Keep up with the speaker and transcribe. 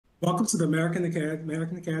Welcome to the American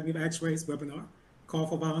Academy of Actuaries webinar, Call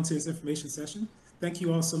for Volunteers Information Session. Thank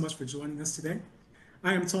you all so much for joining us today.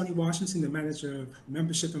 I am Tony Washington, the Manager of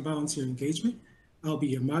Membership and Volunteer Engagement. I'll be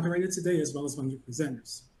your moderator today as well as one of your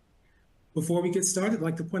presenters. Before we get started, I'd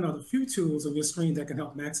like to point out a few tools on your screen that can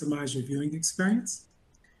help maximize your viewing experience.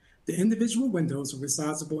 The individual windows are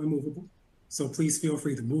resizable and movable, so please feel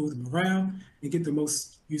free to move them around and get the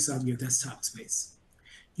most use out of your desktop space.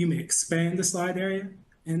 You may expand the slide area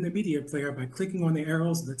and the media player by clicking on the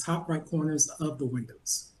arrows in the top right corners of the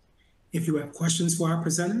windows. If you have questions for our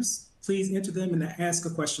presenters, please enter them in the Ask a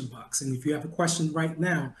Question box. And if you have a question right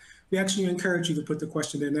now, we actually encourage you to put the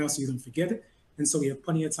question there now so you don't forget it. And so we have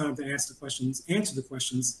plenty of time to answer the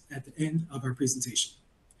questions at the end of our presentation.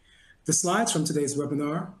 The slides from today's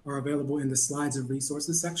webinar are available in the Slides and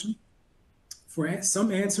Resources section. For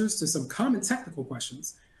some answers to some common technical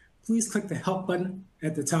questions, please click the Help button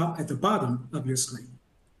at the bottom of your screen.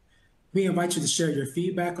 We invite you to share your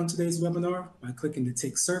feedback on today's webinar by clicking the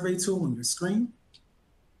Take Survey tool on your screen.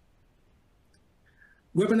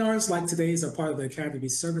 Webinars like today's are part of the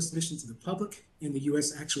Academy's service mission to the public in the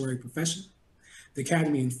U.S. actuary profession. The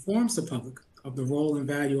Academy informs the public of the role and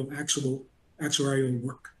value of actuarial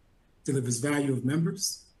work, delivers value to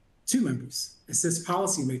members, assists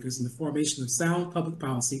policymakers in the formation of sound public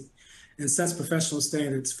policy, and sets professional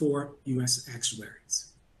standards for U.S. actuaries.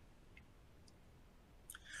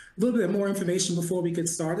 A little bit more information before we get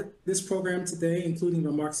started. This program today, including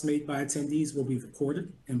remarks made by attendees, will be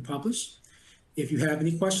recorded and published. If you have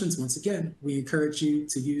any questions, once again, we encourage you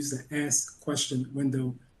to use the Ask Question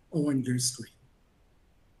window on your screen.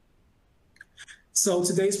 So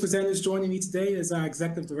today's presenters joining me today is our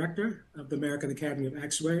Executive Director of the American Academy of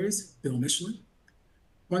Actuaries, Bill Michelin.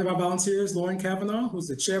 One of our volunteers, Lauren Cavanaugh, who's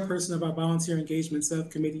the chairperson of our Volunteer Engagement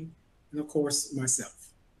Subcommittee, and of course, myself.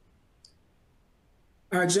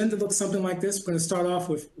 Our agenda looks something like this. We're going to start off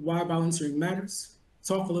with why volunteering matters,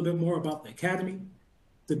 talk a little bit more about the Academy,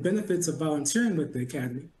 the benefits of volunteering with the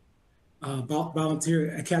Academy, about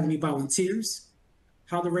Academy volunteers,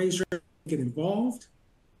 how to raise your hand and get involved,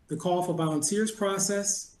 the Call for Volunteers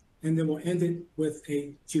process, and then we'll end it with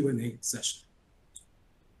a Q&A session.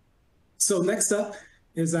 So next up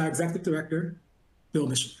is our Executive Director, Bill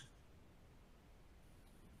Michelin.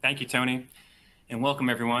 Thank you, Tony, and welcome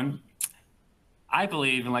everyone. I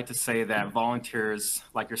believe and like to say that volunteers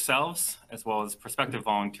like yourselves, as well as prospective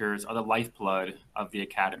volunteers, are the lifeblood of the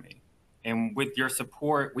Academy. And with your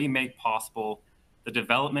support, we make possible the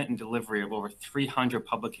development and delivery of over 300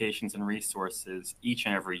 publications and resources each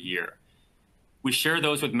and every year. We share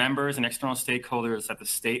those with members and external stakeholders at the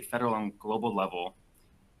state, federal, and global level.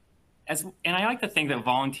 And I like to think that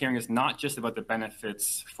volunteering is not just about the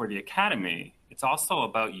benefits for the Academy, it's also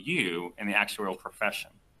about you and the actuarial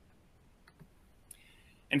profession.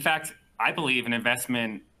 In fact, I believe an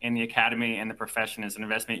investment in the Academy and the profession is an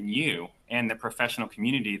investment in you and the professional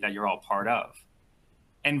community that you're all part of.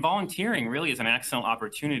 And volunteering really is an excellent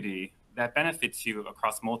opportunity that benefits you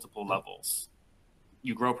across multiple levels.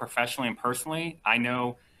 You grow professionally and personally. I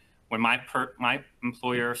know when my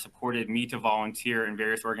employer supported me to volunteer in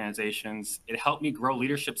various organizations, it helped me grow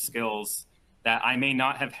leadership skills that I may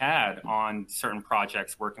not have had on certain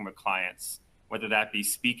projects working with clients, whether that be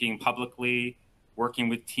speaking publicly, working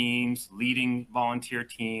with teams, leading volunteer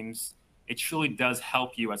teams. It truly does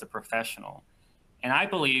help you as a professional. And I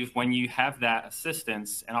believe when you have that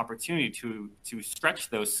assistance and opportunity to stretch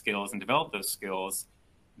those skills and develop those skills,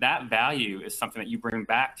 that value is something that you bring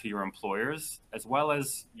back to your employers as well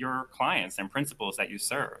as your clients and principals that you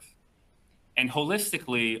serve. And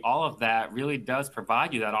holistically, all of that really does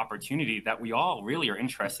provide you that opportunity that we all really are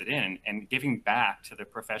interested in and giving back to the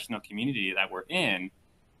professional community that we're in,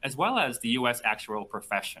 as well as the U.S. actuarial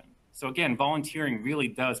profession. So again, volunteering really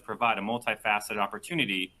does provide a multifaceted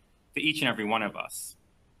opportunity to each and every one of us.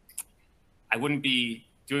 I wouldn't be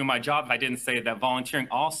doing my job if I didn't say that volunteering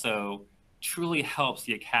also truly helps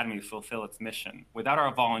the Academy fulfill its mission. Without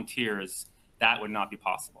our volunteers, that would not be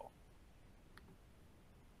possible.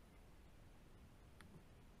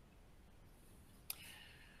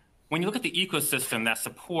 When you look at the ecosystem that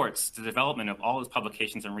supports the development of all those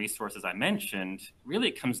publications and resources I mentioned, really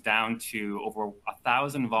it comes down to over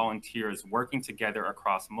 1,000 volunteers working together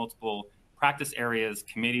across multiple practice areas,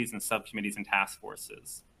 committees, and subcommittees and task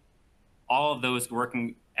forces. All of those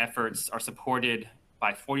working efforts are supported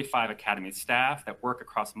by 45 Academy staff that work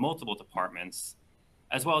across multiple departments,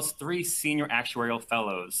 as well as 3 senior actuarial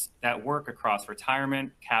fellows that work across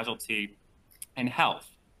retirement, casualty, and health,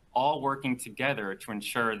 all working together to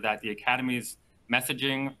ensure that the Academy's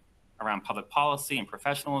messaging around public policy and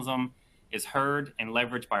professionalism is heard and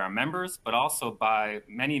leveraged by our members, but also by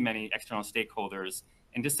many, many external stakeholders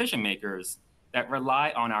and decision makers that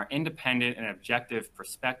rely on our independent and objective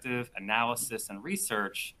perspective, analysis, and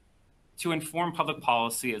research to inform public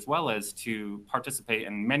policy, as well as to participate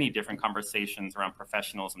in many different conversations around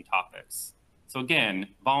professionalism topics. So again,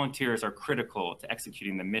 volunteers are critical to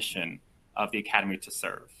executing the mission of the Academy to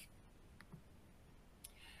serve.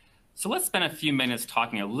 So let's spend a few minutes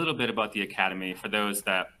talking a little bit about the Academy for those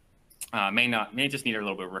that may just need a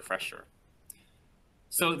little bit of a refresher.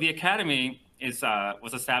 So the Academy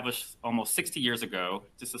was established almost 60 years ago.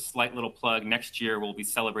 Just a slight little plug, next year we'll be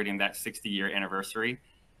celebrating that 60-year anniversary.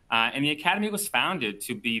 And the Academy was founded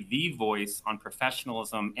to be the voice on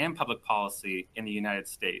professionalism and public policy in the United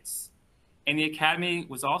States. And the Academy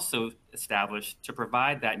was also established to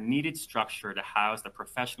provide that needed structure to house the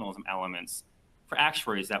professionalism elements for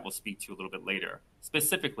actuaries that we'll speak to a little bit later,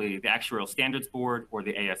 specifically the Actuarial Standards Board, or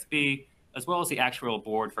the ASB, as well as the Actuarial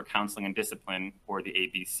Board for Counseling and Discipline, or the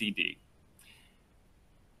ABCD.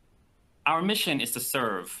 Our mission is to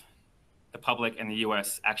serve the public and the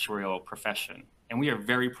U.S. actuarial profession, and we are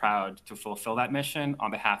very proud to fulfill that mission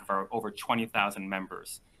on behalf of our over 20,000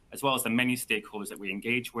 members, as well as the many stakeholders that we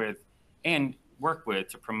engage with and work with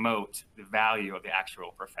to promote the value of the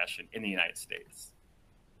actuarial profession in the United States.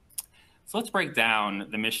 So let's break down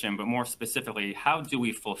the mission, but more specifically, how do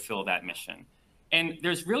we fulfill that mission? And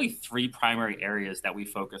there's really three primary areas that we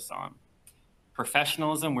focus on.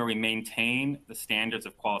 Professionalism, where we maintain the standards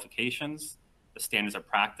of qualifications, the standards of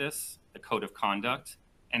practice, the code of conduct,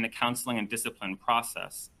 and the counseling and discipline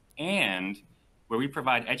process, and where we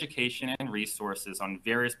provide education and resources on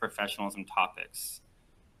various professionalism topics,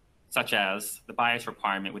 such as the bias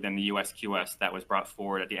requirement within the USQS that was brought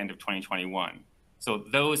forward at the end of 2021. So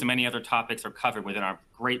those and many other topics are covered within our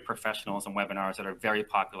great professionalism webinars that are very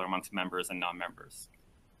popular amongst members and non-members.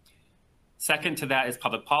 Second to that is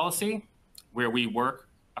public policy, where we work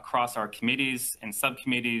across our committees and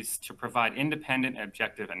subcommittees to provide independent and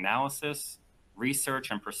objective analysis,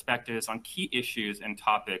 research, and perspectives on key issues and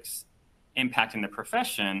topics impacting the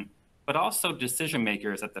profession, but also decision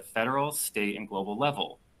makers at the federal, state, and global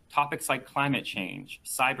level. Topics like climate change,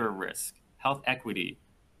 cyber risk, health equity.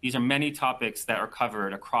 These are many topics that are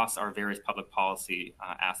covered across our various public policy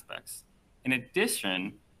aspects. In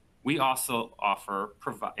addition, we also offer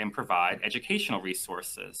and provide educational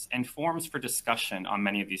resources and forums for discussion on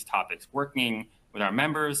many of these topics, working with our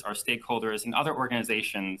members, our stakeholders, and other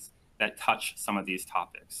organizations that touch some of these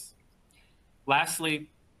topics. Lastly,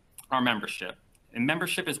 our membership. And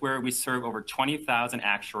membership is where we serve over 20,000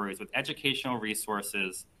 actuaries with educational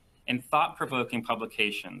resources and thought-provoking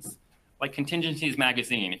publications, like Contingencies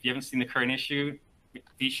Magazine. If you haven't seen the current issue,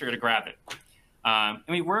 be sure to grab it. And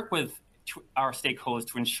we work with our stakeholders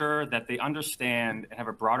to ensure that they understand and have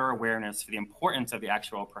a broader awareness for the importance of the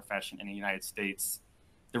actuarial profession in the United States,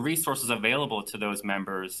 the resources available to those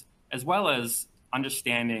members, as well as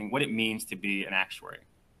understanding what it means to be an actuary.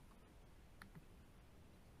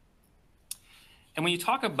 And when you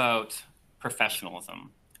talk about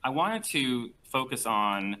professionalism, I wanted to focus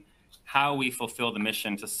on how we fulfill the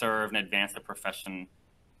mission to serve and advance the profession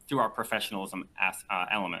through our professionalism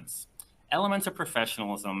elements. Elements of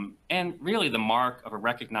professionalism, and really the mark of a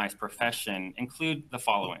recognized profession, include the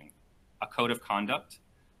following: a code of conduct,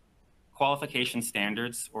 qualification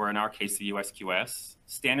standards, or in our case, the USQS,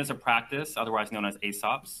 standards of practice, otherwise known as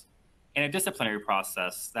ASOPs, and a disciplinary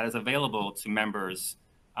process that is available to members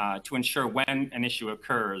to ensure when an issue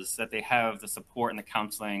occurs that they have the support and the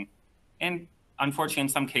counseling, and unfortunately, in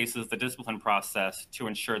some cases, the discipline process to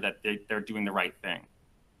ensure that they're doing the right thing.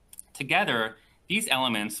 Together, these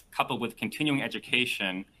elements, coupled with continuing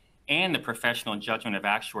education and the professional judgment of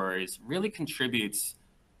actuaries, really contributes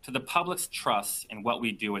to the public's trust in what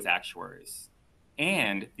we do as actuaries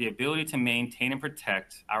and the ability to maintain and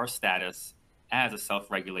protect our status as a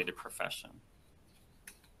self-regulated profession.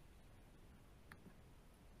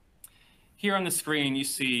 Here on the screen, you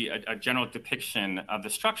see a general depiction of the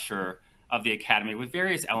structure of the Academy with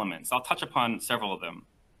various elements. I'll touch upon several of them.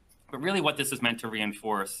 But really what this is meant to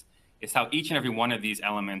reinforce is how each and every one of these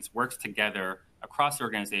elements works together across the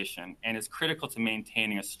organization and is critical to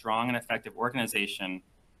maintaining a strong and effective organization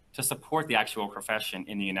to support the actual profession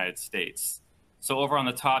in the United States. So over on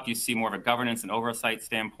the top, you see more of a governance and oversight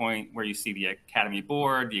standpoint, where you see the Academy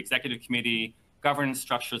Board, the Executive Committee, governance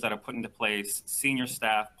structures that are put into place, senior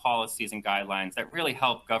staff, policies, and guidelines that really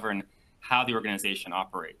help govern how the organization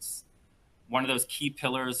operates. One of those key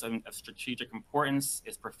pillars of strategic importance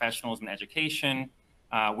is professionalism and education,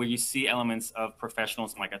 where you see elements of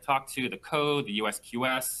professionalism like I talked to, the code, the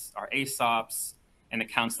USQS, our ASOPs, and the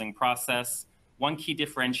counseling process. One key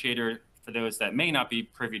differentiator for those that may not be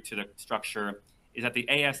privy to the structure, is that the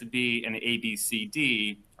ASB and the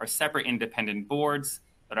ABCD are separate independent boards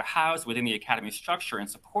that are housed within the Academy structure and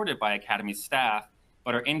supported by Academy staff,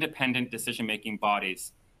 but are independent decision-making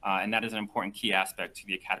bodies, and that is an important key aspect to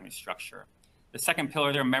the Academy structure. The second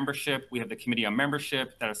pillar there, membership, we have the Committee on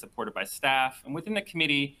Membership that are supported by staff, and within the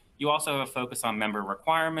committee, you also have a focus on member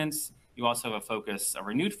requirements, you also have a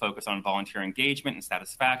renewed focus on volunteer engagement and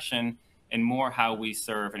satisfaction, and more how we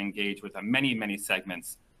serve and engage with many, many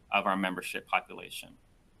segments of our membership population.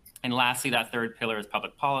 And lastly, that third pillar is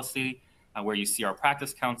public policy, where you see our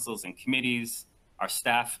practice councils and committees, our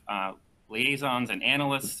staff liaisons and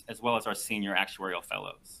analysts, as well as our senior actuarial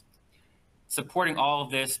fellows. Supporting all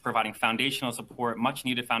of this, providing foundational support, much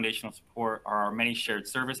needed foundational support, are our many shared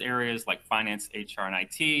service areas like finance, HR, and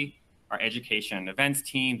IT, our education and events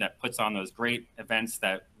team that puts on those great events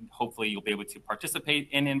that hopefully you'll be able to participate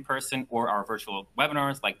in person, or our virtual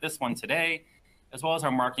webinars like this one today, as well as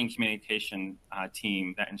our marketing communication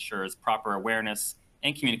team that ensures proper awareness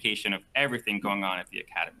and communication of everything going on at the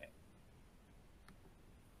Academy.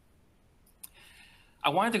 I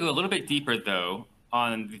wanted to go a little bit deeper, though,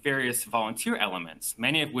 on the various volunteer elements,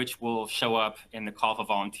 many of which will show up in the Call for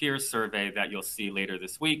Volunteers survey that you'll see later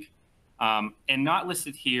this week. And not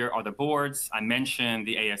listed here are the boards. I mentioned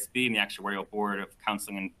the ASB and the Actuarial Board of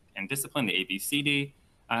Counseling and Discipline, the ABCD.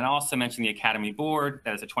 And I also mentioned the Academy Board,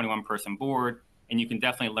 that is a 21-person board, and you can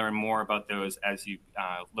definitely learn more about those as you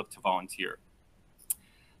look to volunteer.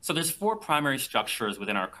 So there's 4 primary structures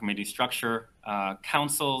within our committee structure.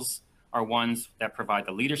 Councils are ones that provide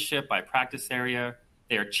the leadership by practice area.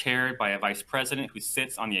 They are chaired by a vice president who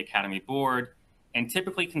sits on the Academy board and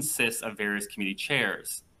typically consists of various committee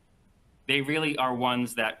chairs. They really are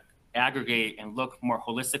ones that aggregate and look more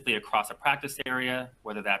holistically across a practice area,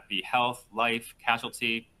 whether that be health, life,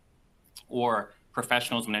 casualty, or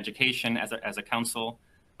professionals in education as a council.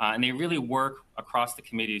 And they really work across the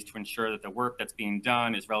committees to ensure that the work that's being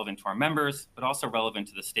done is relevant to our members, but also relevant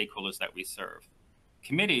to the stakeholders that we serve.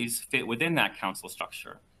 Committees fit within that council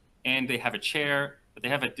structure, and they have a chair, but they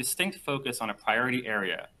have a distinct focus on a priority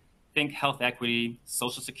area. Think health equity,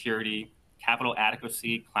 social security, capital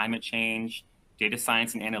adequacy, climate change, data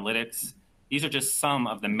science and analytics. These are just some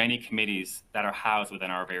of the many committees that are housed within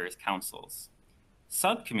our various councils.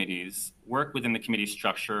 Subcommittees work within the committee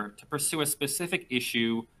structure to pursue a specific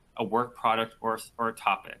issue, a work product, or a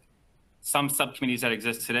topic. Some subcommittees that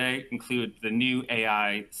exist today include the new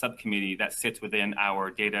AI subcommittee that sits within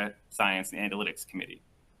our Data Science and Analytics Committee.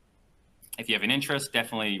 If you have an interest,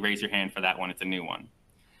 definitely raise your hand for that one. It's a new one.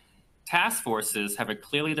 Task forces have a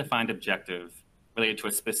clearly defined objective related to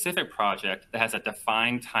a specific project that has a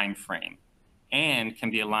defined time frame and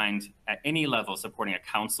can be aligned at any level supporting a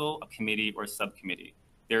council, a committee, or a subcommittee.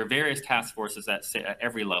 There are various task forces that sit at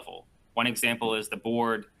every level. One example is the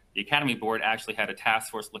board. The Academy Board actually had a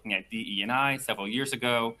task force looking at DE&I several years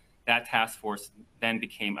ago. That task force then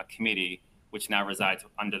became a committee, which now resides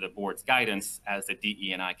under the board's guidance as the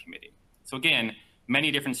DE&I committee. So again,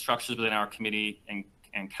 many different structures within our committee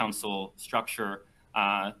and council structure.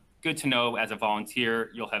 Good to know as a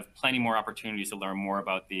volunteer, you'll have plenty more opportunities to learn more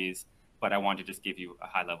about these, but I wanted to just give you a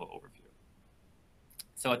high-level overview.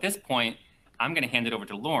 So at this point, I'm going to hand it over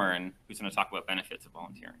to Lauren, who's going to talk about benefits of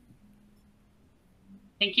volunteering.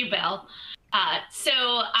 Thank you, Bill. So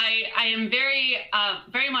I am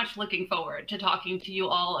very much looking forward to talking to you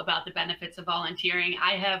all about the benefits of volunteering.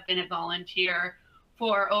 I have been a volunteer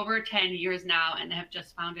for over 10 years now and have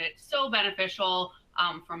just found it so beneficial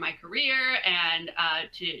for my career and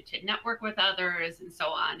to network with others and so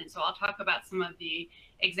on. And so I'll talk about some of the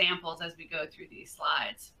examples as we go through these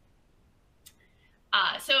slides.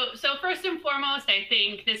 So first and foremost, I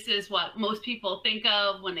think this is what most people think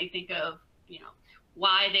of when they think of,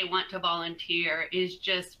 why they want to volunteer, is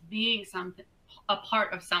just being a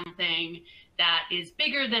part of something that is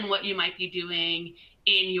bigger than what you might be doing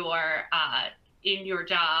in your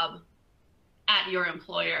job at your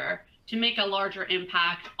employer, to make a larger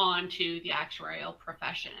impact onto the actuarial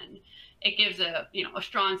profession. It gives a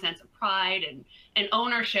strong sense of pride and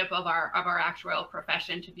ownership of our actuarial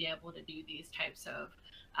profession to be able to do these types of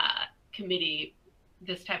committee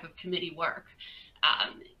work.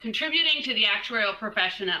 Contributing to the actuarial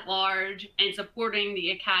profession at large and supporting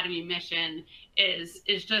the Academy mission is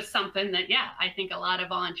just something that, I think a lot of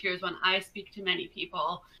volunteers, when I speak to many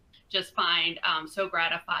people, just find so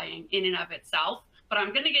gratifying in and of itself. But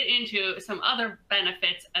I'm going to get into some other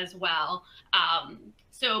benefits as well.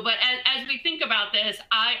 But as we think about this,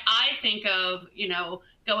 I think of,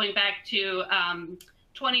 going back to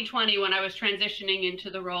 2020 when I was transitioning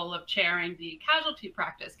into the role of chairing the Casualty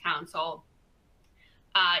Practice Council.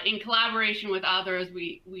 in collaboration with others,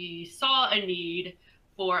 we saw a need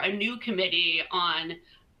for a new committee on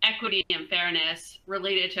equity and fairness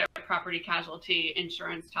related to property casualty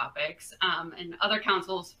insurance topics. And other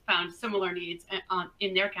councils found similar needs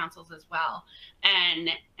in their councils as well. And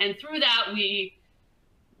through that,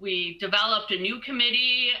 we developed a new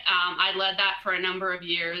committee. I led that for a number of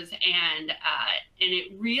years, and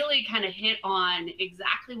it really kind of hit on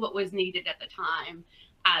exactly what was needed at the time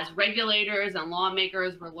as regulators and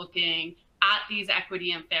lawmakers were looking at these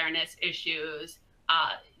equity and fairness issues.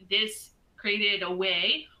 This created a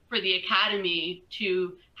way for the Academy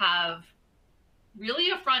to have really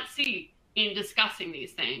a front seat in discussing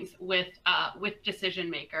these things with decision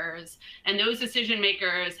makers. And those decision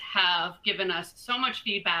makers have given us so much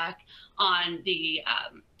feedback on the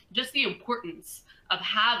just the importance of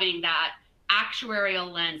having that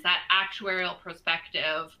actuarial lens, that actuarial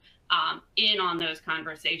perspective in on those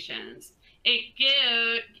conversations. It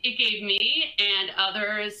gave me and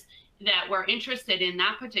others that were interested in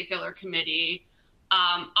that particular committee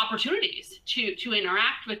opportunities to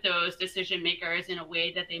interact with those decision makers in a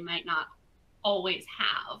way that they might not always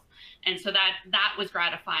have. And so that was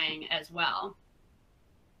gratifying as well.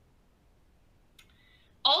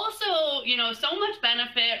 Also, so much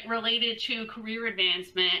benefit related to career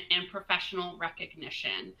advancement and professional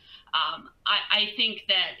recognition. I think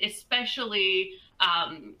that especially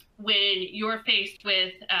when you're faced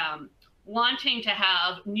with wanting to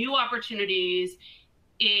have new opportunities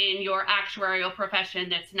in your actuarial profession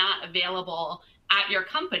that's not available at your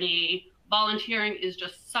company, volunteering is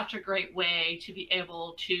just such a great way to be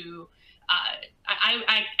able to,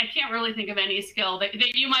 I can't really think of any skill that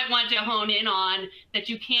you might want to hone in on that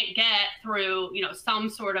you can't get through, some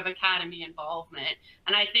sort of academy involvement.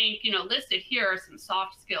 And I think, listed here are some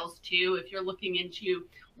soft skills too, if you're looking into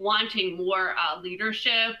wanting more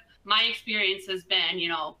leadership. My experience has been,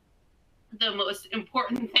 the most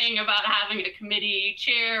important thing about having a committee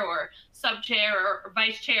chair or sub-chair or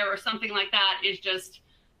vice chair or something like that is just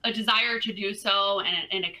a desire to do so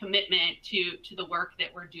and a commitment to the work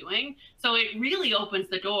that we're doing. So it really opens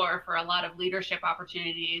the door for a lot of leadership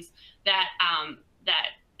opportunities that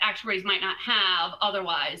that actuaries might not have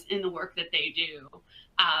otherwise in the work that they do.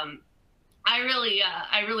 I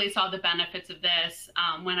really saw the benefits of this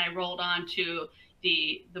when I rolled onto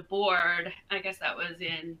the board. I guess that was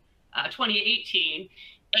in 2018,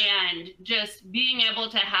 and just being able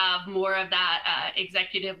to have more of that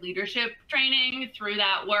executive leadership training through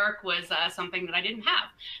that work was something that I didn't have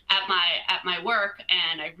at my work,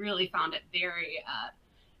 and I really found it very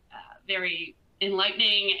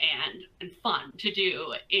enlightening and fun to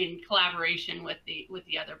do in collaboration with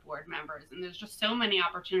the other board members. And there's just so many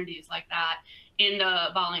opportunities like that in the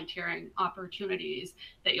volunteering opportunities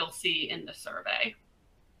that you'll see in the survey.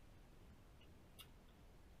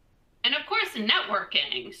 And of course,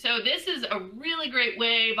 networking. So this is a really great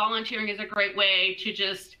way, volunteering is a great way to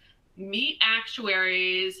just meet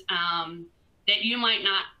actuaries that you might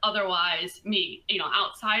not otherwise meet,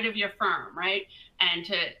 outside of your firm, right?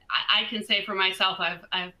 And I can say for myself,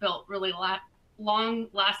 I've built really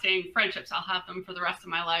long-lasting friendships. I'll have them for the rest of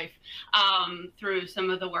my life through some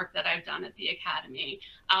of the work that I've done at the Academy.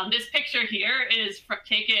 This picture here is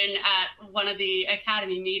taken at one of the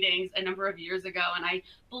Academy meetings a number of years ago, and I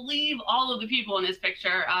believe all of the people in this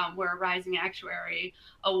picture were a Rising Actuary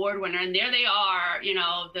Award winner, and there they are,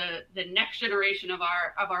 the next generation of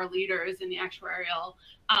our leaders in the actuarial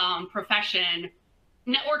profession,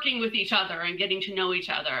 networking with each other and getting to know each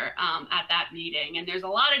other at that meeting. And there's a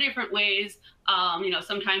lot of different ways,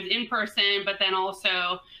 sometimes in person, but then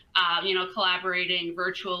also, collaborating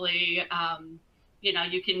virtually.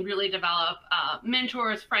 You can really develop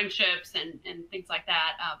mentors, friendships, and things like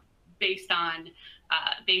that based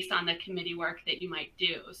on the committee work that you might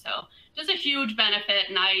do. So just a huge benefit.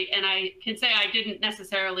 And I can say I didn't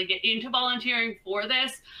necessarily get into volunteering for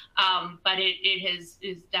this, but it has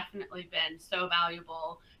definitely been so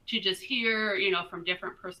valuable to just hear, from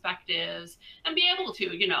different perspectives and be able to,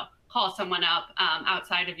 call someone up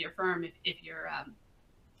outside of your firm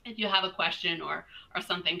if you have a question or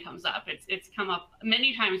something comes up. It's come up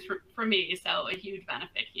many times for me, so a huge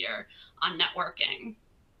benefit here on networking.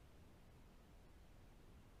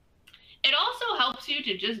 It also helps you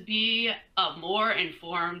to just be a more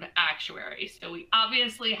informed actuary. So we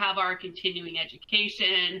obviously have our continuing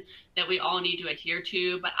education that we all need to adhere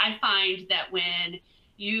to, but I find that when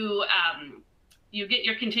you get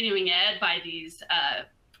your continuing ed by these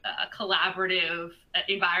collaborative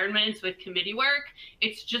environments with committee work,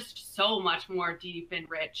 it's just so much more deep and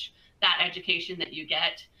rich, that education that you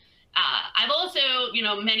get. I've also,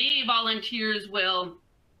 many volunteers will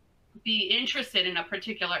be interested in a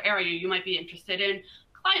particular area. You might be interested in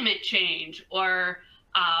climate change or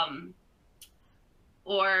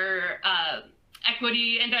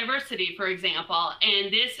equity and diversity, for example.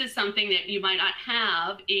 And this is something that you might not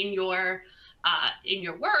have in your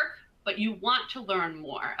work, but you want to learn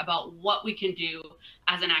more about what we can do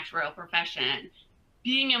as an actuarial profession.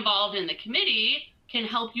 Being involved in the committee can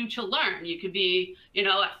help you to learn. You could be,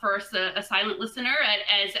 at first a silent listener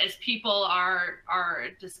as people are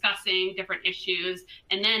discussing different issues,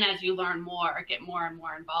 and then as you learn more, get more and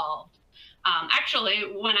more involved. Actually,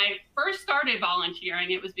 when I first started volunteering,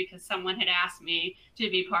 it was because someone had asked me to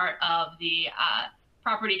be part of the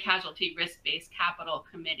Property Casualty Risk-Based Capital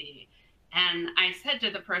Committee. And I said to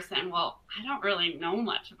the person, well, I don't really know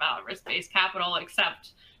much about risk-based capital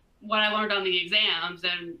except what I learned on the exams.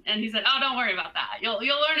 And he said, oh, don't worry about that. You'll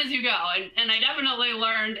learn as you go. And I definitely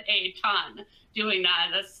learned a ton doing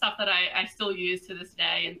that. That's stuff that I still use to this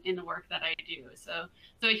day in the work that I do. So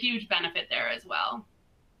a huge benefit there as well.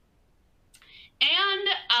 And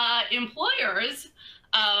employers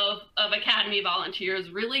of Academy volunteers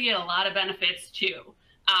really get a lot of benefits too.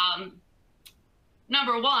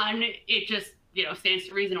 Number one, it just stands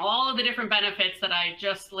to reason all of the different benefits that I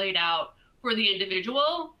just laid out for the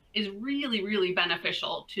individual is really, really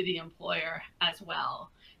beneficial to the employer as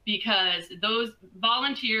well. Because those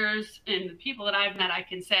volunteers and the people that I've met, I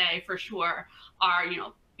can say for sure, are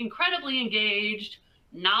incredibly engaged,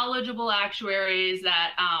 knowledgeable actuaries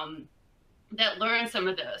that learn some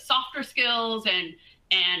of the softer skills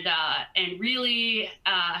and really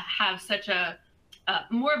have such a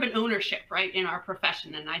more of an ownership, right, in our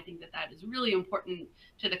profession. And I think that is really important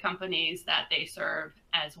to the companies that they serve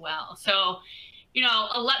as well. So,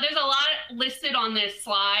 there's a lot listed on this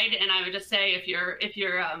slide, and I would just say if you're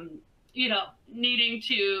needing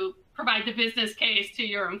to provide the business case to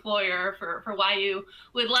your employer for why you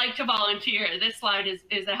would like to volunteer, this slide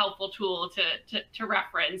is a helpful tool to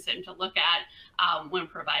reference and to look at when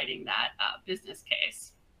providing that business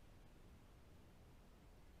case.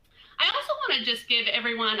 I also want to just give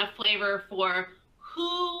everyone a flavor for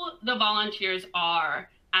who the volunteers are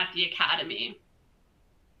at the Academy.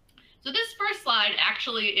 So this first slide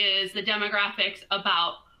actually is the demographics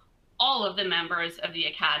about all of the members of the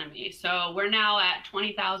Academy. So we're now at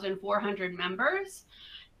 20,400 members,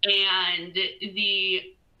 and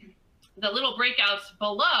the little breakouts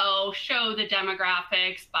below show the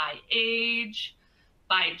demographics by age,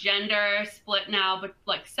 by gender, split now, but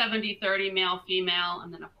like 70-30 male, female,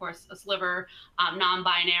 and then of course a sliver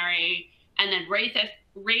non-binary, and then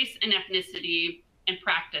race and ethnicity and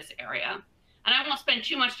practice area. And I won't spend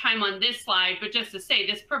too much time on this slide, but just to say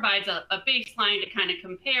this provides a baseline to kind of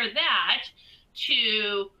compare that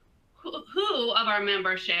to who of our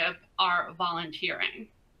membership are volunteering.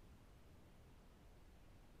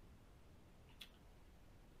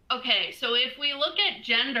 Okay, so if we look at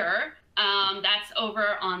gender, that's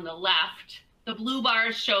over on the left. The blue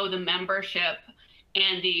bars show the membership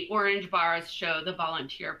and the orange bars show the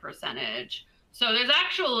volunteer percentage. So there's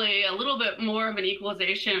actually a little bit more of an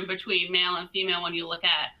equalization between male and female when you look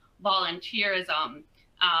at volunteerism,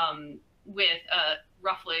 with a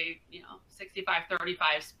roughly 65-35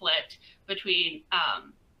 split between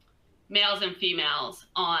males and females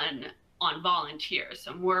on volunteers.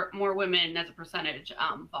 So more women as a percentage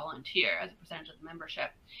volunteer as a percentage of the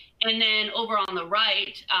membership. And then over on the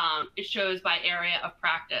right, it shows by area of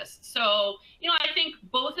practice. So I think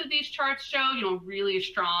both of these charts show really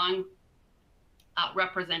strong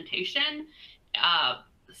representation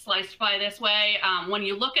sliced by this way. When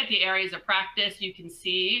you look at the areas of practice, you can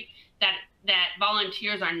see that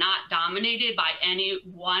volunteers are not dominated by any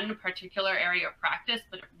one particular area of practice,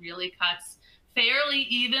 but it really cuts fairly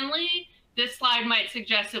evenly. This slide might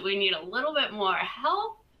suggest that we need a little bit more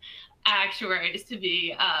health actuaries to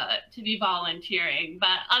be volunteering,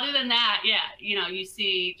 but other than that, yeah, you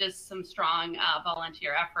see just some strong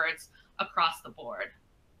volunteer efforts across the board.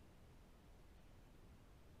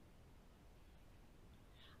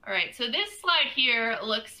 All right, so this slide here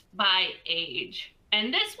looks by age,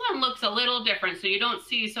 and this one looks a little different, so you don't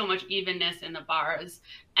see so much evenness in the bars,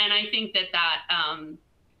 and I think that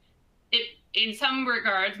it in some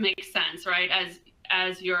regards makes sense, right?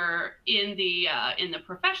 As you're in the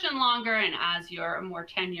profession longer, and as you're a more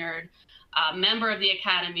tenured member of the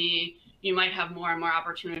Academy, you might have more and more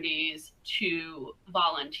opportunities to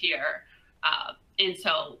volunteer. And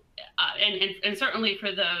so, and certainly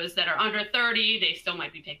for those that are under 30, they still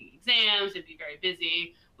might be taking exams and be very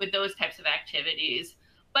busy with those types of activities.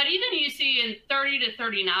 But even you see in 30 to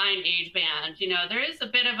 39 age band, there is a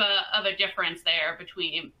bit of a difference there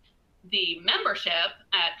between the membership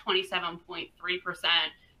at 27.3%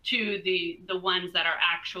 to the ones that are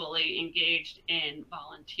actually engaged in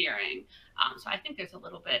volunteering. So I think there's a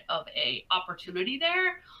little bit of a opportunity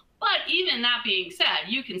there. But even that being said,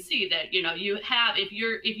 you can see that, you know, you have, if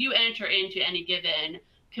you enter into any given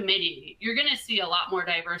committee, you're going to see a lot more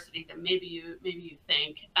diversity than maybe you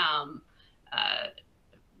think,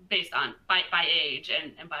 based on by age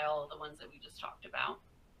and by all of the ones that we just talked about.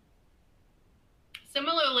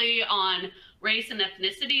 Similarly, on race and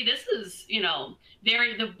ethnicity, this is, you know,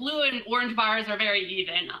 the blue and orange bars are very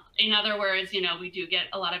even. In other words, you know, we do get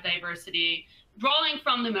a lot of diversity drawing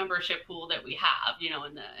from the membership pool that we have, you know,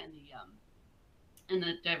 in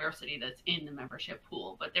the diversity that's in the membership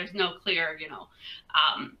pool. But there's no clear, you know,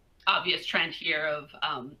 obvious trend here of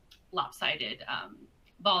lopsided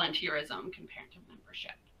volunteerism compared to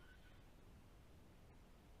membership.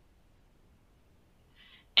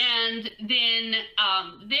 And then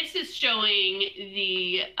this is showing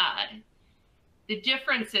the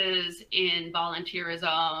differences in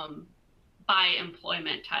volunteerism by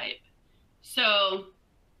employment type. So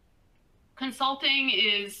consulting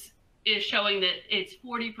is showing that it's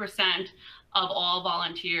 40% of all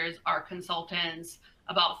volunteers are consultants,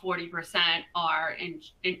 about 40% are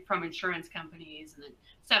from insurance companies, and then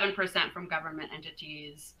 7% from government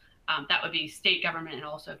entities. That would be state government and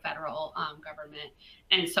also federal government,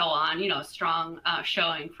 and so on. You know, strong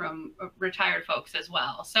showing from retired folks as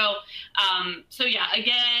well. So, so yeah,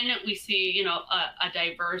 again, we see, you know, a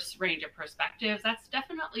diverse range of perspectives. That's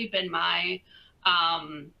definitely been my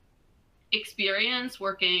experience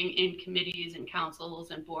working in committees and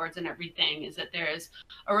councils and boards and everything, is that there's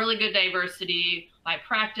a really good diversity by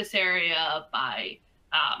practice area, by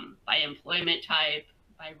employment type,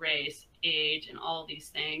 by race, age, and all of these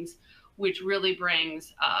things, which really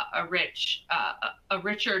brings a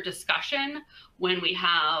richer discussion when we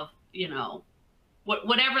have, you know,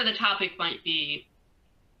 whatever the topic might be.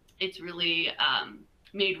 It's really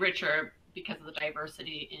made richer because of the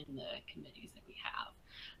diversity in the committees that we have.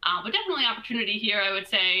 But definitely opportunity here, I would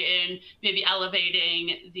say, in maybe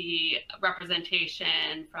elevating the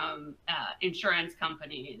representation from insurance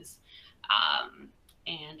companies.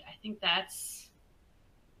 And I think that's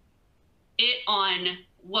it on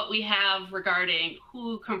what we have regarding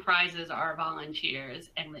who comprises our volunteers.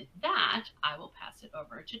 And with that, I will pass it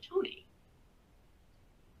over to Tony.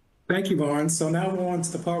 Thank you, Lauren. So now we're on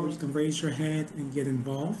to the part where you can raise your hand and get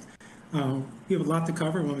involved. We have a lot to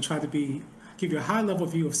cover. We're going to try to give you a high level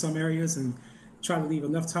view of some areas and try to leave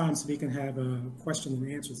enough time so we can have question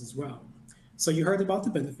and answers as well. So you heard about the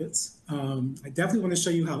benefits. I definitely want to show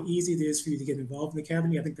you how easy it is for you to get involved in the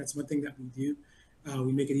Academy. I think that's one thing that we do.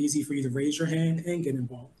 We make it easy for you to raise your hand and get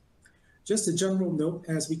involved. Just a general note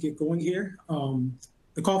as we get going here,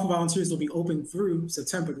 the call for volunteers will be open through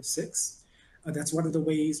September the 6th. That's one of the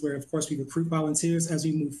ways where, of course, we recruit volunteers as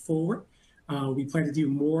we move forward. We plan to do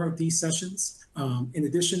more of these sessions. In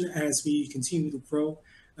addition, as we continue to grow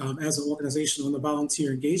as an organization on the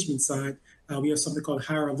volunteer engagement side, we have something called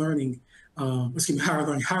Higher Logic.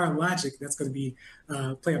 That's going to be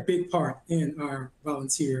play a big part in our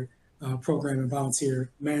volunteer program and volunteer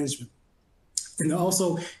management. And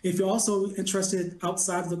also, if you're also interested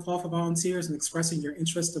outside of the call for volunteers and expressing your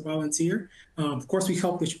interest to volunteer, of course, we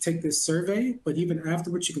hope that you take this survey, but even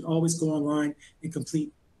afterwards, you can always go online and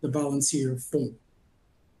complete the volunteer form.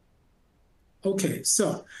 Okay,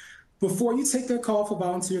 so before you take the call for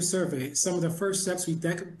volunteer survey, some of the first steps we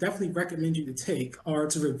definitely recommend you to take are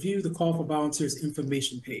to review the call for volunteers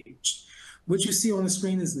information page. What you see on the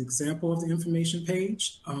screen is an example of the information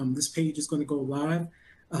page. This page is going to go live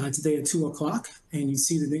today at 2 o'clock, and you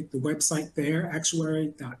see the website there,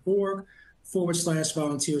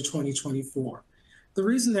 actuary.org/volunteer 2024. The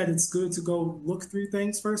reason that it's good to go look through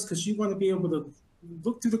things first, because you want to be able to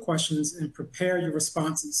look through the questions and prepare your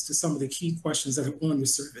responses to some of the key questions that are on the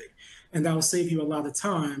survey. And that will save you a lot of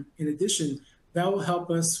time. In addition, that will help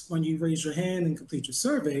us when you raise your hand and complete your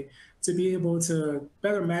survey to be able to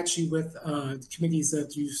better match you with the committees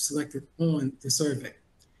that you've selected on the survey.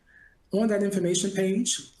 On that information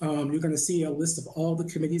page, you're going to see a list of all the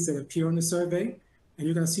committees that appear on the survey, and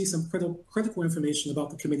you're going to see some critical information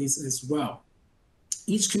about the committees as well.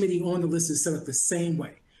 Each committee on the list is set up the same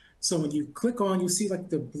way. So when you click on, you see like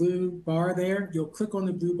the blue bar there, you'll click on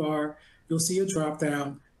the blue bar, you'll see a drop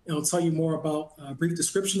down. It'll tell you more about a brief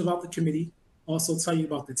description about the committee, also tell you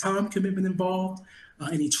about the time commitment involved,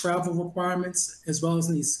 any travel requirements, as well as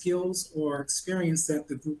any skills or experience that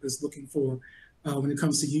the group is looking for when it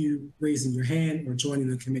comes to you raising your hand or joining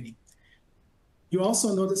the committee. You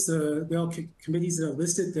also notice the committees that are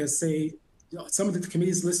listed that say, some of the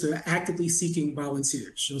committees listed are actively seeking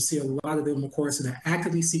volunteers. You'll see a lot of them, of course, that are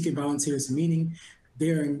actively seeking volunteers, meaning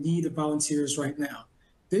they're in need of volunteers right now.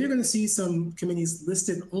 Then you're going to see some committees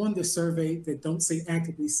listed on the survey that don't say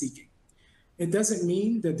actively seeking. It doesn't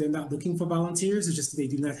mean that they're not looking for volunteers, it's just that they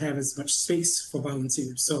do not have as much space for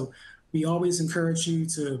volunteers. So we always encourage you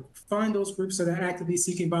to find those groups that are actively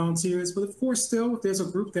seeking volunteers. But of course, still, if there's a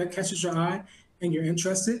group that catches your eye and you're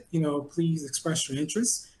interested, please express your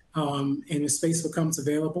interest. And if space becomes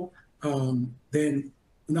available, then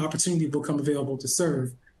an opportunity will become available to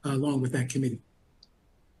serve along with that committee.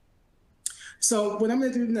 So what I'm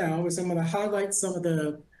going to do now is I'm going to highlight some of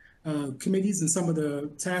the committees and some of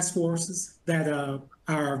the task forces that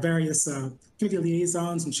our various committee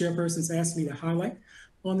liaisons and chairpersons asked me to highlight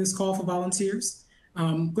on this call for volunteers.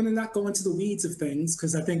 I'm going to not go into the weeds of things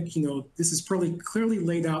because I think, this is pretty clearly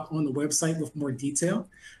laid out on the website with more detail.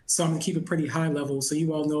 So I'm going to keep it pretty high level so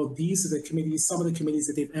you all know these are the committees, some of the committees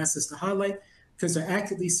that they've asked us to highlight because they're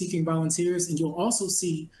actively seeking volunteers, and you'll also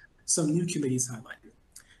see some new committees highlighted.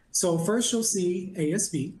 So first you'll see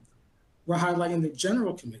ASB. We're highlighting the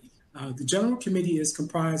General Committee. The General Committee is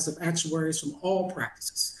comprised of actuaries from all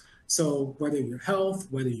practices. So whether you're health,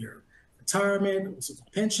 whether you're retirement, also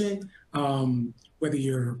pension, whether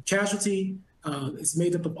you're casualty, it's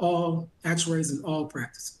made up of all actuaries in all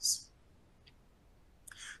practices.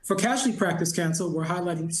 For Casualty Practice Council, we're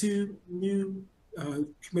highlighting two new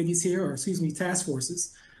committees here, or excuse me, task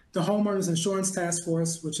forces. The Homeowners Insurance Task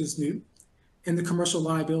Force, which is new, and the Commercial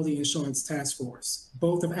Liability Insurance Task Force,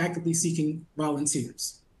 both of actively seeking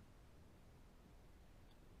volunteers.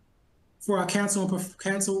 For our Council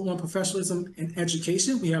on Professionalism and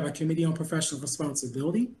Education, we have a Committee on Professional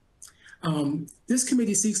Responsibility. This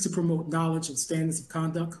committee seeks to promote knowledge and standards of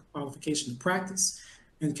conduct, qualification, and practice,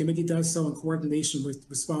 and the committee does so in coordination with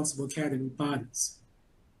responsible academy bodies.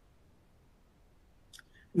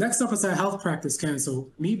 Next up is our Health Practice Council.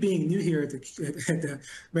 Me being new here at the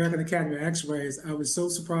American Academy of Actuaries, I was so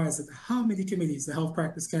surprised at how many committees the Health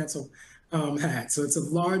Practice Council had. So it's a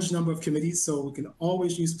large number of committees, so we can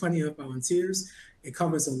always use plenty of volunteers. It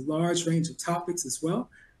covers a large range of topics as well.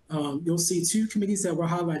 You'll see two committees that we're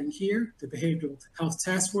highlighting here, the Behavioral Health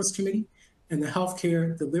Task Force Committee and the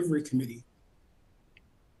Healthcare Delivery Committee.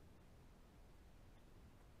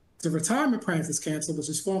 The Retirement Practice Council, which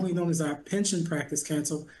is formerly known as our Pension Practice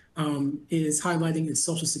Council, is highlighting its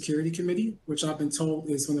Social Security Committee, which I've been told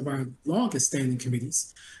is one of our longest standing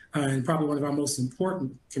committees and probably one of our most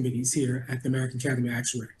important committees here at the American Academy of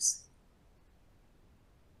Actuaries.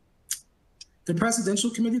 The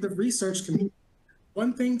Presidential Committee, the Research Committee.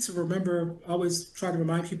 One thing to remember, I always try to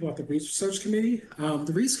remind people about the Research Committee.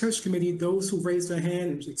 The Research Committee, those who raise their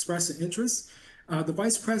hand and express an interest, the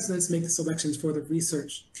vice presidents make the selections for the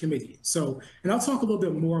Research Committee. So, and I'll talk a little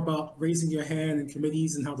bit more about raising your hand in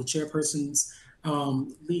committees and how the chairpersons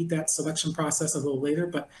lead that selection process a little later,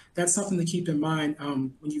 but that's something to keep in mind.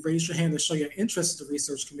 When you raise your hand to show your interest in the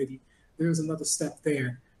Research Committee, there's another step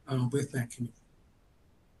there with that committee.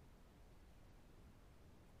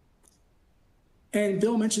 And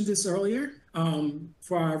Bill mentioned this earlier.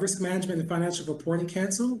 For our Risk Management and Financial Reporting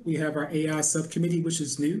Council, we have our AI subcommittee, which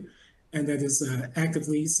is new, and that is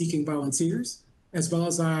actively seeking volunteers, as well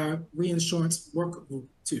as our Reinsurance Work Group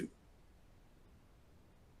too.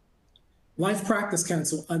 Life Practice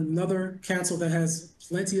Council, another council that has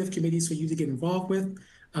plenty of committees for you to get involved with.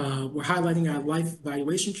 We're highlighting our Life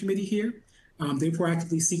Evaluation Committee here. They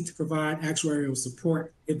proactively seek to provide actuarial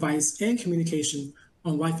support, advice, and communication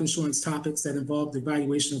on life insurance topics that involve the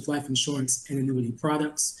evaluation of life insurance and annuity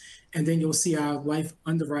products. And then you'll see our Life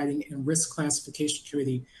Underwriting and Risk Classification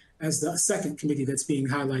Committee as the second committee that's being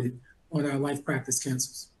highlighted on our Life Practice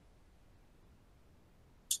Councils.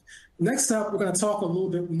 Next up, we're going to talk a little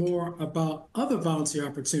bit more about other volunteer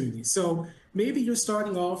opportunities. So maybe you're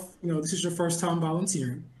starting off, this is your first time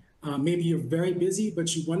volunteering. Maybe you're very busy,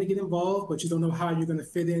 but you want to get involved, but you don't know how you're going to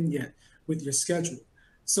fit in yet with your schedule.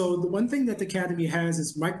 So the one thing that the Academy has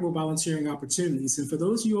is micro-volunteering opportunities. And for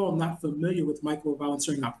those of you all not familiar with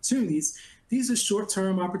micro-volunteering opportunities, these are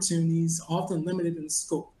short-term opportunities, often limited in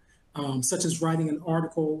scope, such as writing an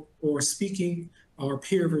article or speaking or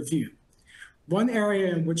peer review. One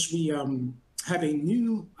area in which we have a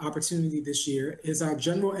new opportunity this year is our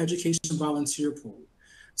General Education Volunteer Pool.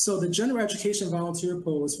 So the General Education Volunteer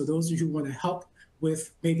Pool is for those of you who want to help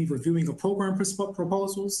with maybe reviewing of program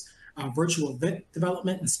proposals, virtual event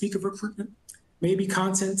development and speaker recruitment, maybe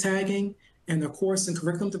content tagging, and of course in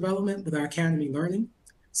curriculum development with our Academy Learning.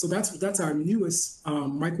 So that's our newest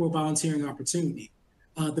micro-volunteering opportunity.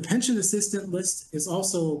 The pension assistant list is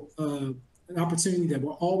also an opportunity that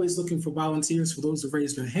we're always looking for volunteers for those who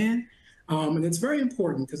raise their hand. And it's very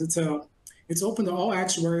important because it's It's open to all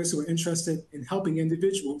actuaries who are interested in helping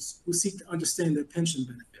individuals who seek to understand their pension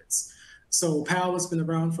benefits. So PAL has been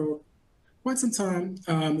around for quite some time.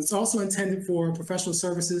 It's also intended for professional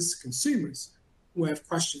services consumers who have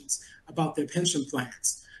questions about their pension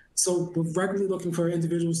plans. So we're regularly looking for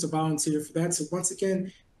individuals to volunteer for that. So once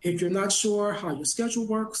again, if you're not sure how your schedule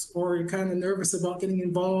works or you're kind of nervous about getting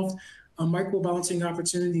involved, a micro volunteering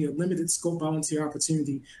opportunity, a limited scope volunteer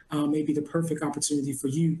opportunity may be the perfect opportunity for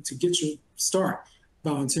you to get your start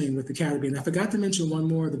volunteering with the Academy. And I forgot to mention one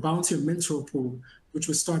more, the Volunteer Mentor Pool, which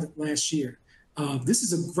was started last year. This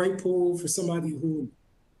is a great pool for somebody who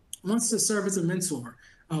wants to serve as a mentor.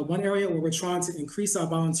 One area where we're trying to increase our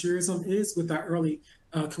volunteerism is with our early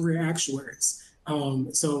career actuaries.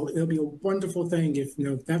 So it'll be a wonderful thing if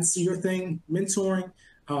that's your thing, mentoring,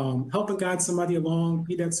 helping guide somebody along,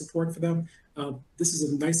 be that support for them. This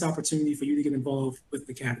is a nice opportunity for you to get involved with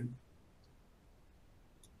the Academy.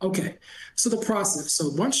 Okay, so the process. So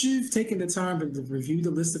once you've taken the time to review the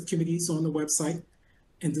list of committees on the website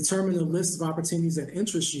and determine the list of opportunities that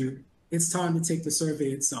interest you, it's time to take the survey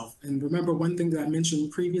itself. And remember one thing that I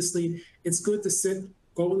mentioned previously, it's good to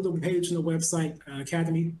go to the page on the website,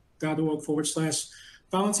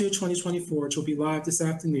 academy.org/volunteer 2024, which will be live this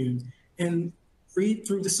afternoon, and read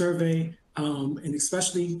through the survey and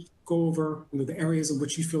especially go over the areas in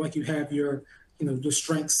which you feel like you have your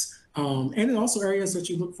strengths, and then also areas that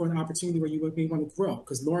you look for an opportunity where you may want to grow,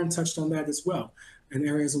 because Lauren touched on that as well, and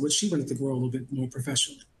areas in which she wanted to grow a little bit more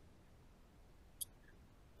professionally.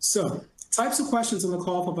 So, types of questions on the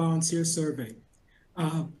call for volunteer survey.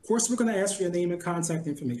 Of course, we're going to ask for your name and contact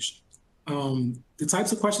information. The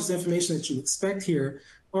types of questions and information that you expect here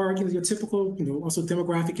are your typical, also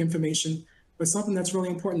demographic information, but something that's really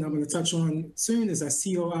important I'm going to touch on soon is that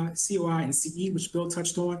COI and CE, which Bill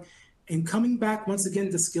touched on. And coming back once again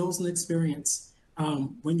to skills and experience.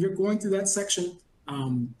 When you're going through that section,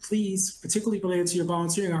 please, particularly related to your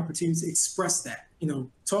volunteering opportunities, express that.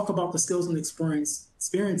 Talk about the skills and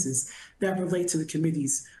experiences that relate to the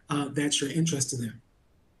committees that you're interested in.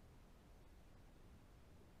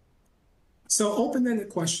 So open-ended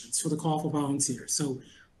questions for the call for volunteers. So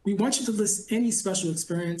we want you to list any special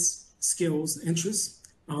experience, skills, interests.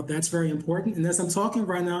 That's very important. And as I'm talking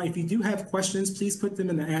right now, if you do have questions, please put them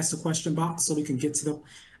in the Ask the Question box so we can get to them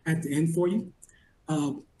at the end for you.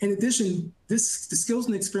 In addition, the skills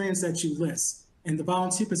and experience that you list and the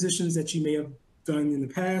volunteer positions that you may have done in the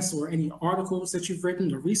past, or any articles that you've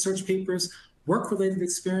written or research papers, work-related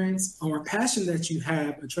experience, or a passion that you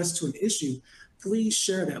have addressed to an issue, please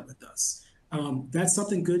share that with us. That's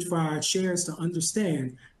something good for our chairs to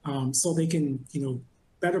understand so they can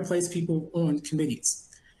better place people on committees.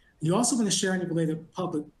 You also want to share any related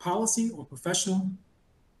public policy or professional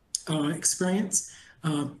experience,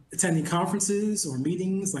 attending conferences or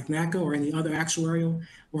meetings like NACA or any other actuarial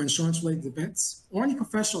or insurance-related events, or any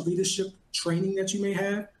professional leadership training that you may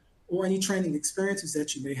have, or any training experiences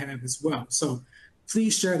that you may have as well. So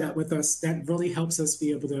please share that with us. That really helps us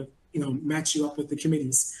be able to match you up with the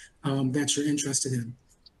committees that you're interested in.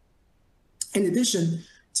 In addition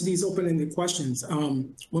to these open-ended questions,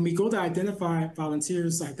 when we go to identify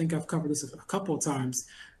volunteers, I think I've covered this a couple of times,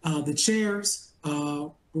 the chairs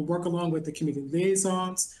will work along with the community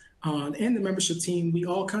liaisons and the membership team. We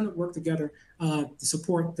all kind of work together to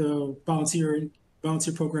support the volunteer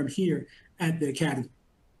program here at the Academy.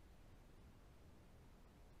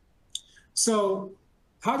 So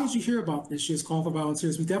how did you hear about this year's call for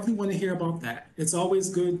volunteers? We definitely want to hear about that. It's always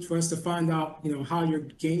good for us to find out, how you're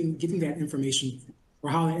getting that information, or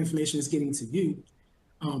how that information is getting to you.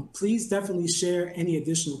 Please definitely share any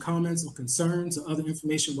additional comments or concerns or other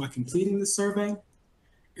information while completing the survey.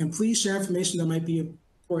 And please share information that might be, of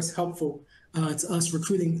course, helpful to us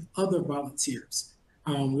recruiting other volunteers.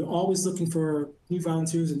 We're always looking for new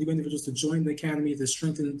volunteers and new individuals to join the Academy to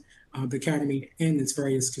strengthen the Academy and its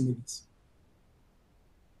various committees.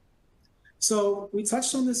 So we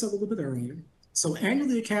touched on this a little bit earlier. So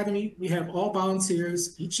annually, Academy, we have all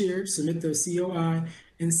volunteers each year submit their COI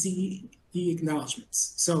and CE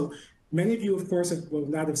acknowledgements. So many of you, of course, will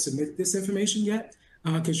not have submitted this information yet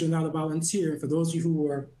because you're not a volunteer. For those of you who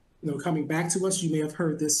are coming back to us, you may have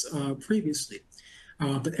heard this previously.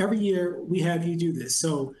 But every year we have you do this.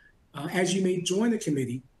 So as you may join the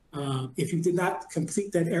committee, if you did not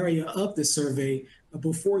complete that area of the survey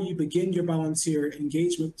before you begin your volunteer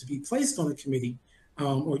engagement to be placed on a committee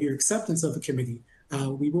or your acceptance of a committee,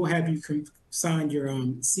 we will have you sign your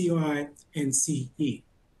COI and CE.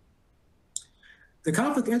 The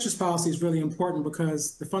conflict of interest policy is really important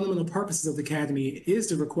because the fundamental purposes of the Academy is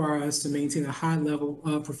to require us to maintain a high level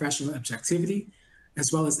of professional objectivity,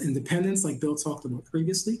 as well as independence, like Bill talked about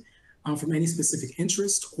previously. from any specific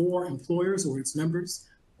interest or employers or its members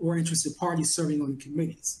or interested parties serving on the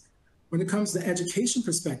committees. When it comes to education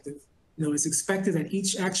perspective, it's expected that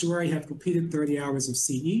each actuary have completed 30 hours of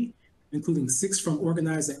CE, including 6 from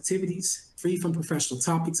organized activities, 3 from professional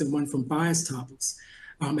topics, and 1 from biased topics,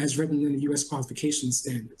 as written in the U.S. qualification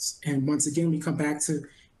standards. And once again, we come back to,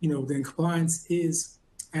 the compliance is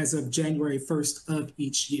as of January 1st of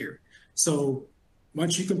each year. So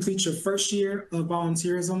once you complete your first year of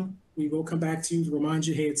volunteerism, we will come back to you to remind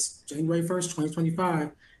you, hey, it's January 1st,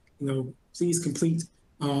 2025. Please complete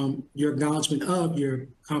your acknowledgement of your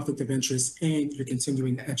conflict of interest and your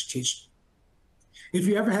continuing education. If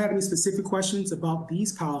you ever have any specific questions about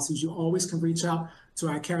these policies, you always can reach out to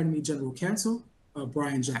our Academy General Counsel,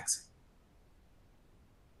 Brian Jackson.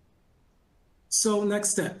 So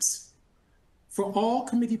next steps. For all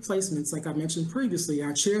committee placements, like I mentioned previously,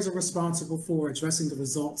 our chairs are responsible for addressing the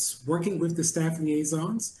results, working with the staff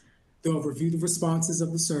liaisons. They'll review the responses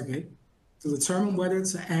of the survey to determine whether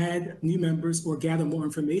to add new members or gather more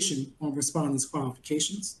information on respondents'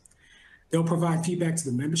 qualifications. They'll provide feedback to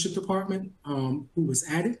the membership department, who was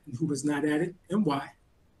added and who was not added and why.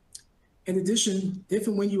 In addition, if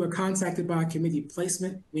and when you are contacted by a committee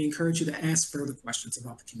placement, we encourage you to ask further questions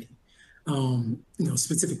about the committee.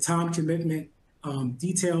 Specific time commitment,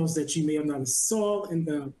 details that you may have not saw in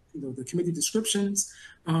the committee descriptions,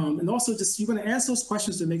 and also just you're going to ask those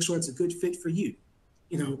questions to make sure it's a good fit for you.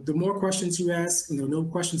 The more questions you ask, no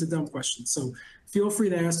questions are dumb questions. So feel free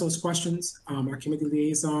to ask those questions. Our committee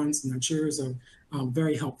liaisons and our chairs are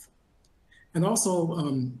very helpful. And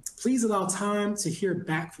also, please allow time to hear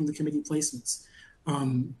back from the committee placements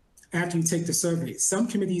after you take the survey. Some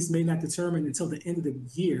committees may not determine until the end of the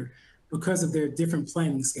year because of their different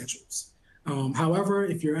planning schedules. However,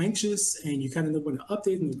 if you're anxious and you kind of want to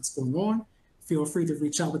update and what's going on, feel free to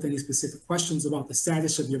reach out with any specific questions about the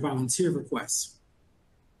status of your volunteer requests.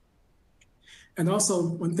 And also,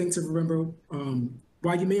 one thing to remember,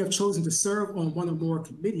 while you may have chosen to serve on one or more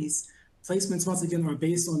committees, placements, once again, are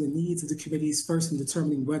based on the needs of the committees first in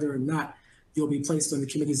determining whether or not you'll be placed on the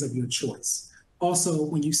committees of your choice. Also,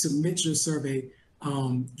 when you submit your survey,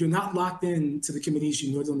 you're not locked in to the committees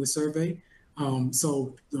you noted on the survey.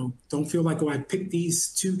 So don't feel like, I picked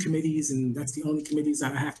these 2 committees and that's the only committees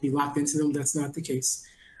that I have to be locked into them. That's not the case.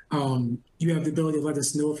 You have the ability to let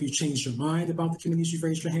us know if you changed your mind about the committees you've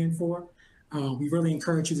raised your hand for. We really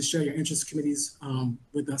encourage you to share your interest committees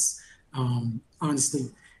with us,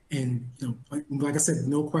 honestly. And like I said,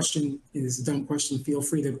 no question is a dumb question. Feel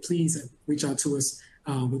free to please reach out to us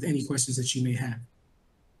with any questions that you may have.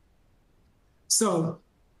 So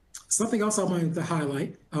something else I wanted to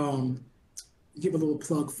highlight, give a little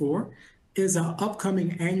plug for, is our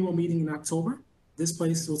upcoming annual meeting in October. This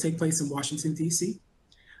will take place in Washington, D.C.,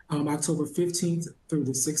 October 15th through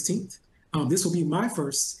the 16th. This will be my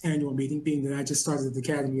first annual meeting, being that I just started at the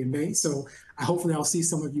Academy in May. So hopefully I'll see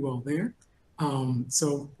some of you all there.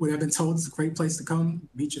 So what I've been told is a great place to come,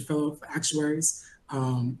 meet your fellow actuaries,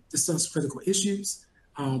 discuss critical issues.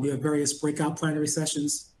 We have various breakout plenary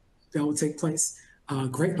sessions that will take place.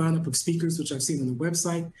 Great lineup of speakers, which I've seen on the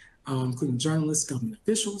website, including journalists, government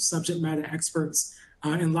officials, subject matter experts,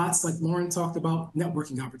 and lots, like Lauren talked about,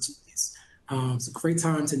 networking opportunities. It's a great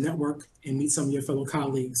time to network and meet some of your fellow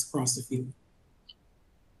colleagues across the field.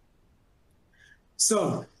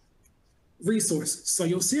 So, resources. So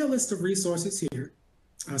you'll see a list of resources here.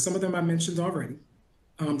 Some of them I mentioned already.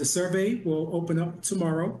 The survey will open up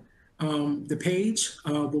tomorrow. The page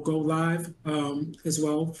will go live as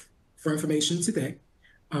well for information today.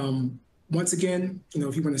 Once again,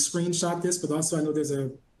 if you want to screenshot this, but also I know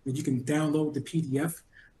you can download the PDF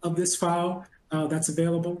of this file that's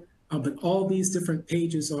available. But all these different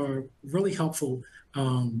pages are really helpful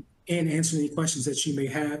in answering any questions that you may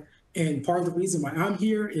have. And part of the reason why I'm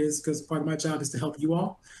here is because part of my job is to help you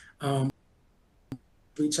all.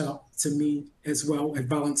 Reach out to me as well at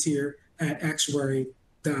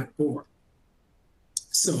volunteer@actuary.org.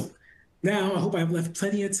 So now I hope I've left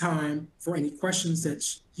plenty of time for any questions that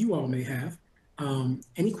you all may have.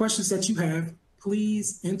 Any questions that you have,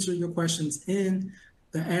 please enter your questions in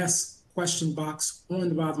the Ask Question box on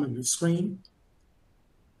the bottom of your screen.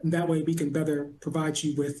 And that way we can better provide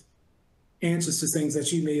you with answers to things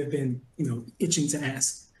that you may have been, itching to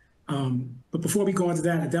ask. But before we go into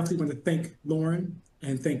that, I definitely want to thank Lauren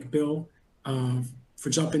and thank Bill for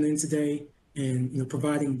jumping in today and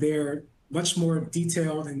providing their much more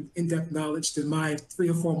detailed and in-depth knowledge than my 3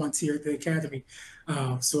 or 4 months here at the Academy.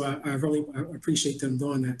 So I really appreciate them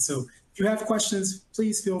doing that. So if you have questions,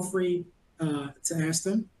 please feel free to ask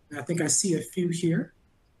them. I think I see a few here.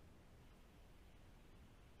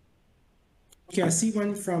 Okay, I see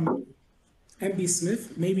one from MB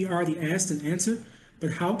Smith, maybe already asked and answered, but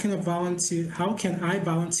how can I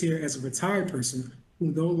volunteer as a retired person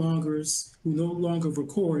who no longer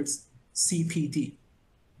records CPD?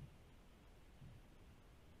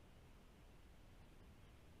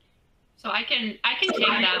 So I can take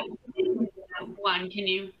that one. Can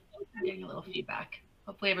you? I'm getting a little feedback.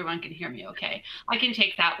 Hopefully everyone can hear me okay. I can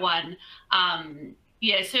take that one.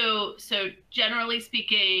 Yeah, so generally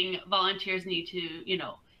speaking, volunteers need to,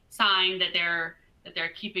 sign that they're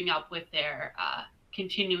keeping up with their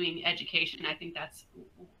continuing education. I think that's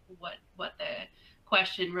what the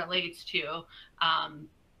question relates to.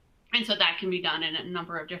 And so that can be done in a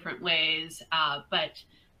number of different ways.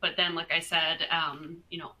 But then, like I said,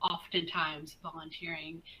 oftentimes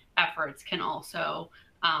volunteering efforts can also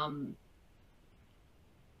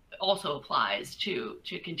applies to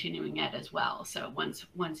continuing ed as well. So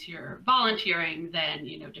once you're volunteering, then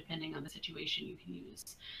depending on the situation, you can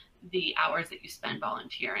use the hours that you spend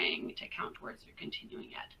volunteering to count towards your continuing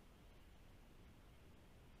ed.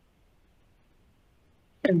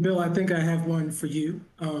 And Bill, I think I have one for you.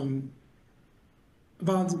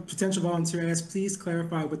 Potential volunteer asks, please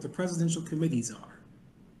clarify what the presidential committees are.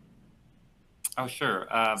 Oh, sure.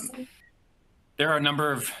 There are a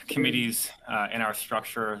number of committees in our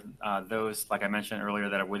structure, those, like I mentioned earlier,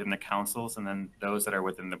 that are within the councils, and then those that are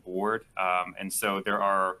within the board. And so there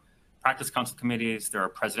are practice council committees, there are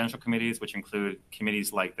presidential committees, which include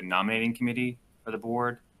committees like the nominating committee for the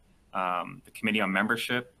board, the committee on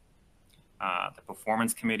membership, the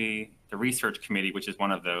performance committee, the research committee, which is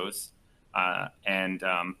one of those, and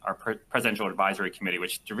our presidential advisory committee,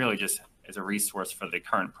 which really just is a resource for the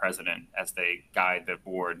current president as they guide the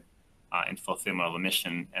board in fulfillment of the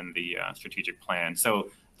mission and the strategic plan. So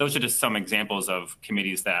those are just some examples of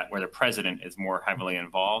committees where the president is more heavily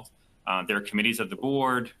involved. There are committees of the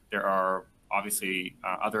board. There are obviously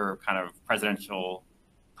other kind of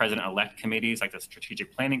president-elect committees like the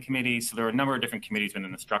strategic planning committee. So there are a number of different committees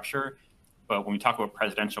within the structure. But when we talk about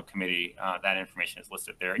presidential committee, that information is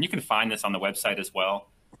listed there. And you can find this on the website as well.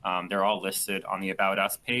 They're all listed on the About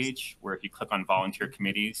Us page, where if you click on volunteer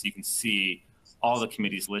committees, you can see all the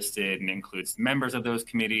committees listed, and it includes members of those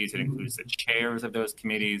committees. It includes the chairs of those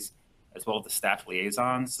committees, as well as the staff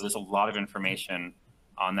liaisons. So there's a lot of information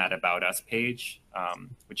on that About Us page,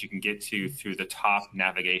 which you can get to through the top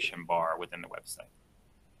navigation bar within the website.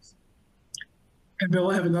 And Bill,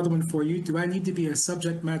 I have another one for you. Do I need to be a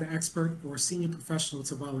subject matter expert or senior professional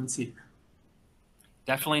to volunteer?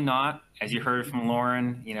 Definitely not. As you heard from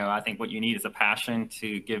Lauren, I think what you need is a passion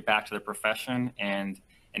to give back to the profession and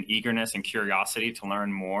an eagerness and curiosity to learn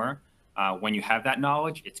more. When you have that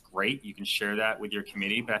knowledge, it's great. You can share that with your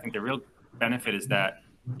committee. But I think the real benefit is that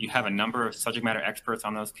you have a number of subject matter experts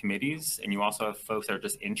on those committees, and you also have folks that are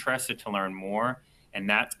just interested to learn more. And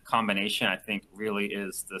that combination, I think, really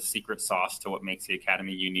is the secret sauce to what makes the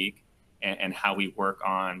Academy unique and how we work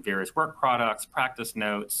on various work products, practice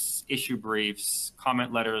notes, issue briefs,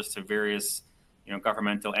 comment letters to various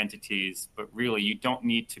governmental entities. But really, you don't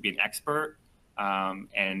need to be an expert.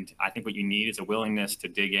 And I think what you need is a willingness to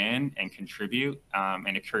dig in and contribute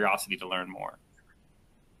and a curiosity to learn more.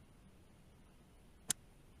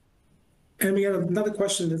 And we have another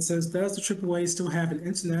question that says, does the AAA still have an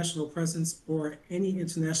international presence or any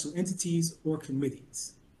international entities or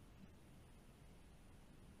committees?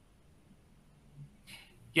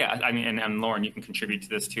 Yeah, I mean, and Lauren, you can contribute to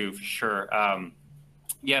this too, for sure.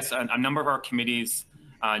 Yes, a number of our committees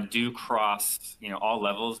do cross, all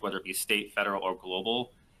levels, whether it be state, federal, or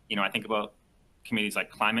global. I think about committees like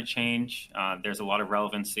climate change. There's a lot of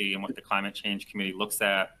relevancy in what the climate change committee looks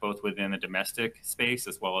at, both within the domestic space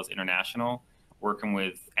as well as international, working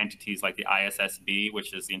with entities like the ISSB,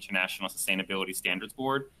 which is the International Sustainability Standards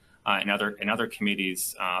Board, and other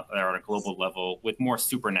committees that are at a global level with more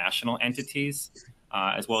supranational entities,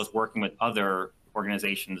 as well as working with other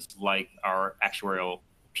organizations like our actuarial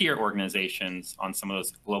peer organizations on some of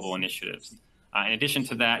those global initiatives. In addition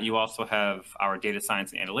to that, you also have our Data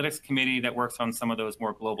Science and Analytics Committee that works on some of those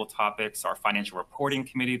more global topics, our Financial Reporting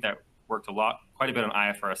Committee that worked quite a bit on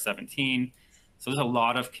IFRS 17. So there's a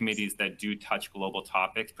lot of committees that do touch global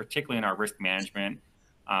topics, particularly in our Risk Management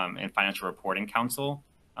and Financial Reporting Council.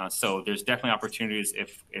 So there's definitely opportunities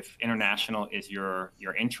if international is your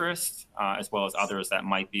interest, as well as others that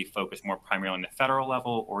might be focused more primarily on the federal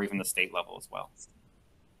level or even the state level as well.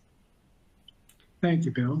 Thank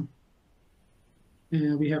you, Bill.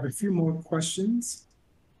 And we have a few more questions.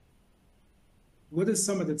 What are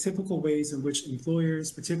some of the typical ways in which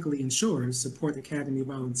employers, particularly insurers, support Academy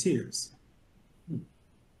volunteers?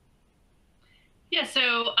 Yeah,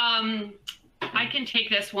 so I can take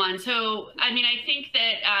this one. So, I mean, I think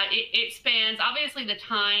that it spans obviously the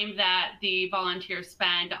time that the volunteers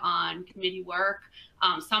spend on committee work.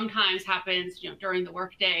 Sometimes happens, during the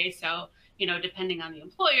workday. So, depending on the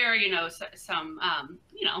employer, some,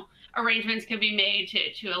 arrangements can be made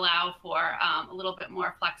to allow for a little bit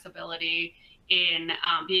more flexibility in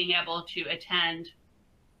being able to attend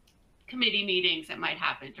committee meetings that might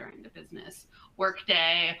happen during the business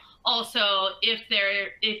workday. Also, if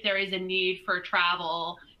there is a need for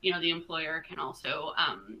travel, the employer can also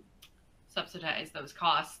subsidize those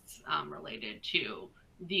costs related to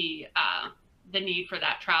the need for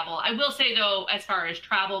that travel. I will say though, as far as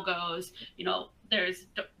travel goes, there's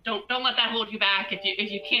don't let that hold you back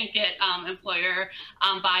if you can't get employer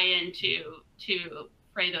buy-in to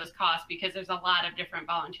fray those costs, because there's a lot of different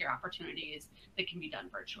volunteer opportunities that can be done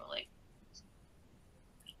virtually.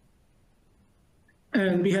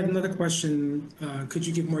 And we had another question. Could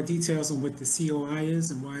you give more details on what the COI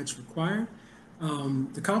is and why it's required?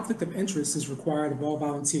 The conflict of interest is required of all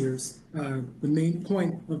volunteers. The main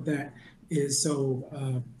point of that is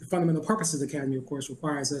the fundamental purpose of the Academy, of course,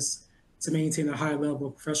 requires us to maintain a high level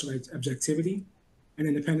of professional objectivity and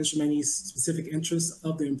independence from any specific interests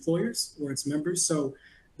of the employers or its members. So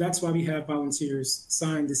that's why we have volunteers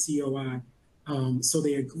sign the COI, so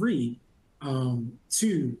they agree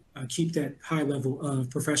to keep that high level of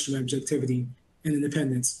professional objectivity and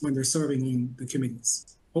independence when they're serving on the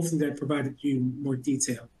committees. Hopefully that provided you more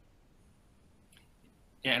detail.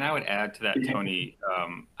 Yeah, and I would add to that, Tony,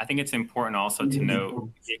 I think it's important also to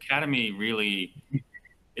note the Academy really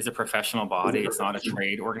is a professional body. It's not a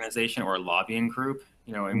trade organization or a lobbying group.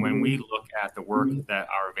 And when we look at the work that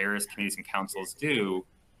our various committees and councils do,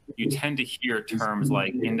 you tend to hear terms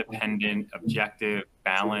like independent, objective,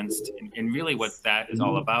 balanced, and really what that is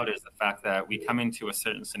all about is the fact that we come into a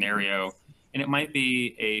certain scenario, and it might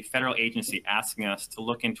be a federal agency asking us to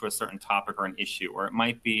look into a certain topic or an issue, or it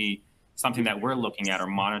might be something that we're looking at or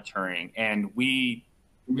monitoring, and we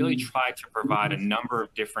really try to provide a number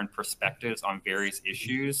of different perspectives on various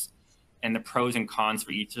issues and the pros and cons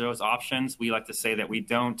for each of those options. We like to say that we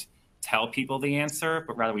don't tell people the answer,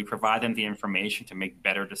 but rather we provide them the information to make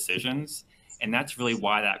better decisions. And that's really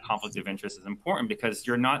why that conflict of interest is important, because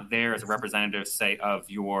you're not there as a representative, say, of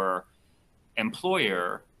your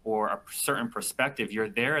employer or a certain perspective. You're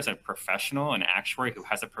there as a professional, an actuary who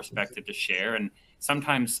has a perspective to share. And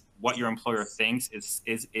sometimes what your employer thinks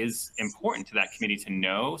is important to that committee to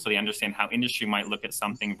know, so they understand how industry might look at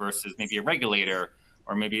something versus maybe a regulator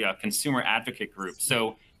or maybe a consumer advocate group.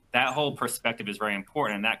 So that whole perspective is very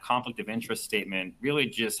important. And that conflict of interest statement really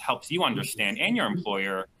just helps you understand, and your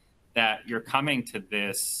employer, that you're coming to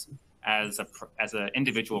this as an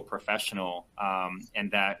individual professional,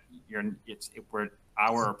 and that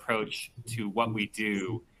our approach to what we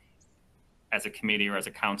do as a committee or as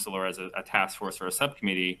a council or as a task force or a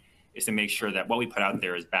subcommittee is to make sure that what we put out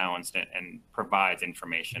there is balanced and provides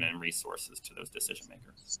information and resources to those decision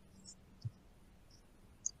makers.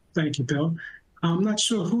 Thank you, Bill. I'm not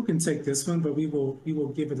sure who can take this one, but we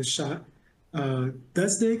will give it a shot.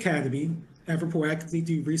 Does the Academy ever proactively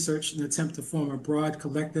do research and attempt to form a broad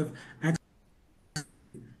collective action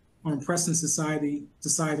on pressing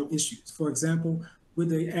societal issues? For example, would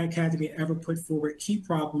the Academy ever put forward key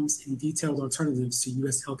problems and detailed alternatives to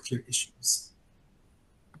U.S. healthcare issues?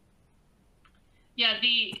 Yeah,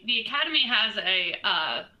 the Academy has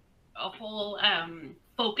a whole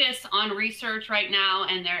focus on research right now,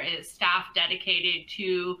 and there is staff dedicated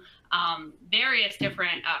to various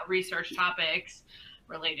different research topics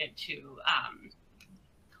related to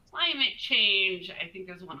climate change. I think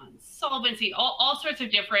there's one on solvency, all sorts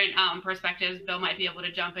of different perspectives. Bill might be able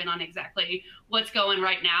to jump in on exactly what's going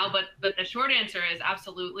right now, but the short answer is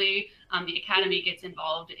absolutely. The Academy gets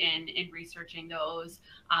involved in researching those,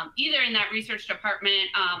 either in that research department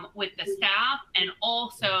with the staff and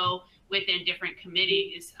also within different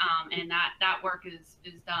committees, and that work is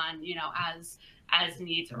done, as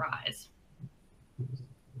needs arise.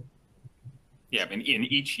 Yeah, I mean, in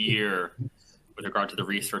each year, with regard to the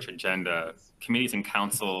research agenda, committees and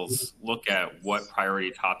councils look at what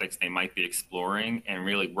priority topics they might be exploring and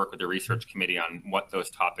really work with the research committee on what those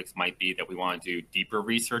topics might be that we want to do deeper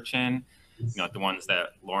research in. The ones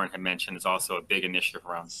that Lauren had mentioned is also a big initiative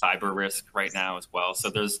around cyber risk right now as well. So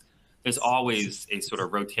there's always a sort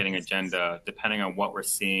of rotating agenda depending on what we're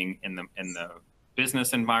seeing in the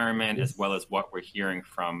business environment, as well as what we're hearing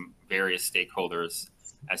from various stakeholders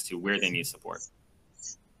as to where they need support.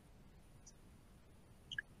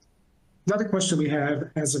 Another question we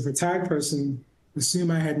have: as a retired person,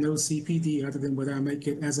 assume I had no CPD other than what I might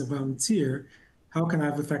get as a volunteer, how can I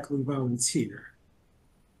effectively volunteer?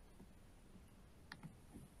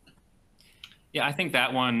 Yeah, I think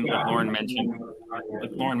that one, what Lauren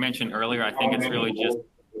mentioned earlier, I think it's really just,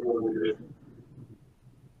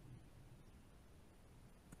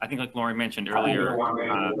 I think like Lauren mentioned earlier,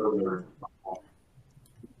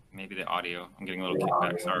 maybe the audio, I'm getting a little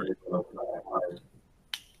kickback, sorry.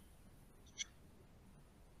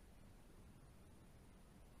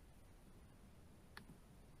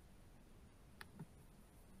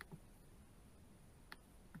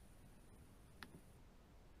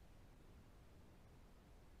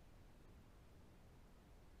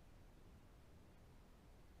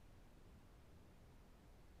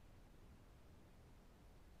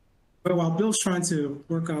 But while Bill's trying to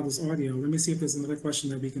work out his audio, let me see if there's another question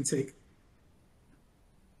that we can take.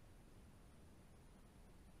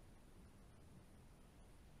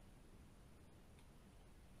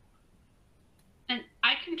 And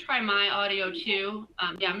I can try my audio too.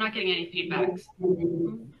 Yeah, I'm not getting any feedbacks.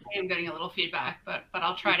 I am getting a little feedback, but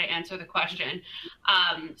I'll try to answer the question.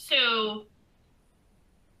 So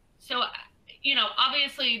you know,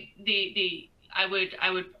 obviously I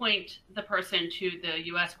would point the person to the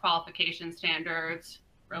U.S. qualification standards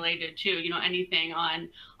related to, you know, anything on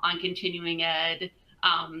continuing ed.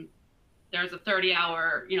 There's a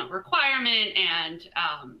 30-hour, you know, requirement, and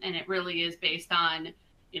it really is based on,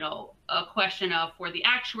 you know, a question of for the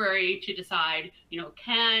actuary to decide, you know,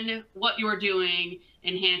 can what you're doing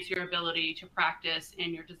enhance your ability to practice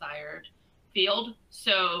in your desired field.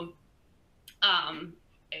 So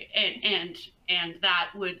and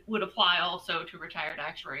that would apply also to retired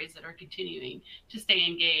actuaries that are continuing to stay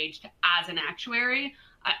engaged as an actuary,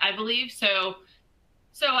 I believe. So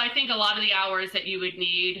I think a lot of the hours that you would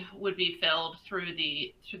need would be filled through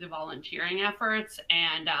the volunteering efforts,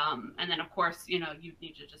 and then of course, you know, you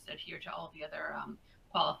need to just adhere to all the other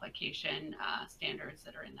qualification standards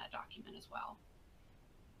that are in that document as well.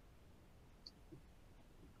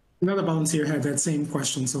 Another volunteer had that same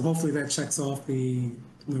question, so hopefully that checks off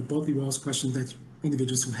both of you all's questions, that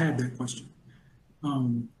individuals who had that question.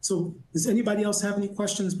 So does anybody else have any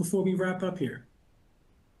questions before we wrap up here?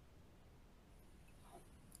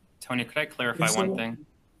 Tony, could I clarify one thing?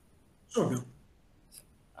 Sure, Bill.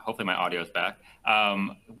 Hopefully my audio is back.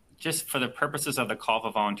 Just for the purposes of the Call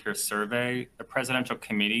for Volunteer survey, the presidential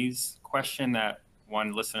committees question that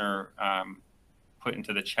one listener put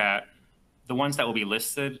into the chat, the ones that will be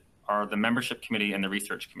listed are the membership committee and the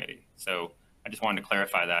research committee. So I just wanted to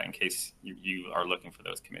clarify that in case you are looking for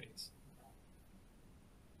those committees.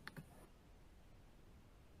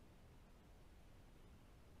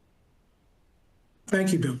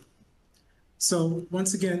 Thank you, Bill. So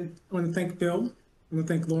once again, I want to thank Bill. I want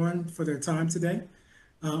to thank Lauren for their time today.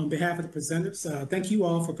 On behalf of the presenters, thank you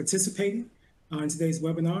all for participating in today's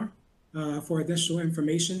webinar. For additional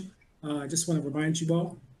information, I just want to remind you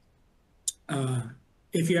all,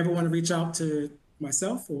 if you ever want to reach out to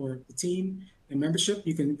myself or the team and membership,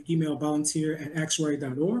 you can email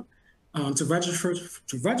volunteer@actuary.org. To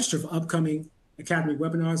register for upcoming Academy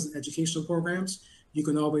webinars and educational programs, you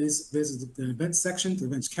can always visit the events section. The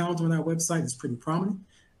events calendar on our website is pretty prominent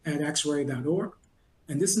at actuary.org.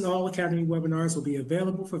 And this and all Academy webinars will be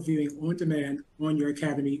available for viewing on demand on your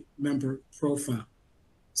Academy member profile.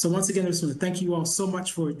 So once again, I just want to thank you all so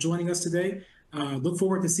much for joining us today. Look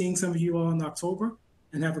forward to seeing some of you all in October,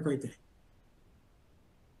 and have a great day.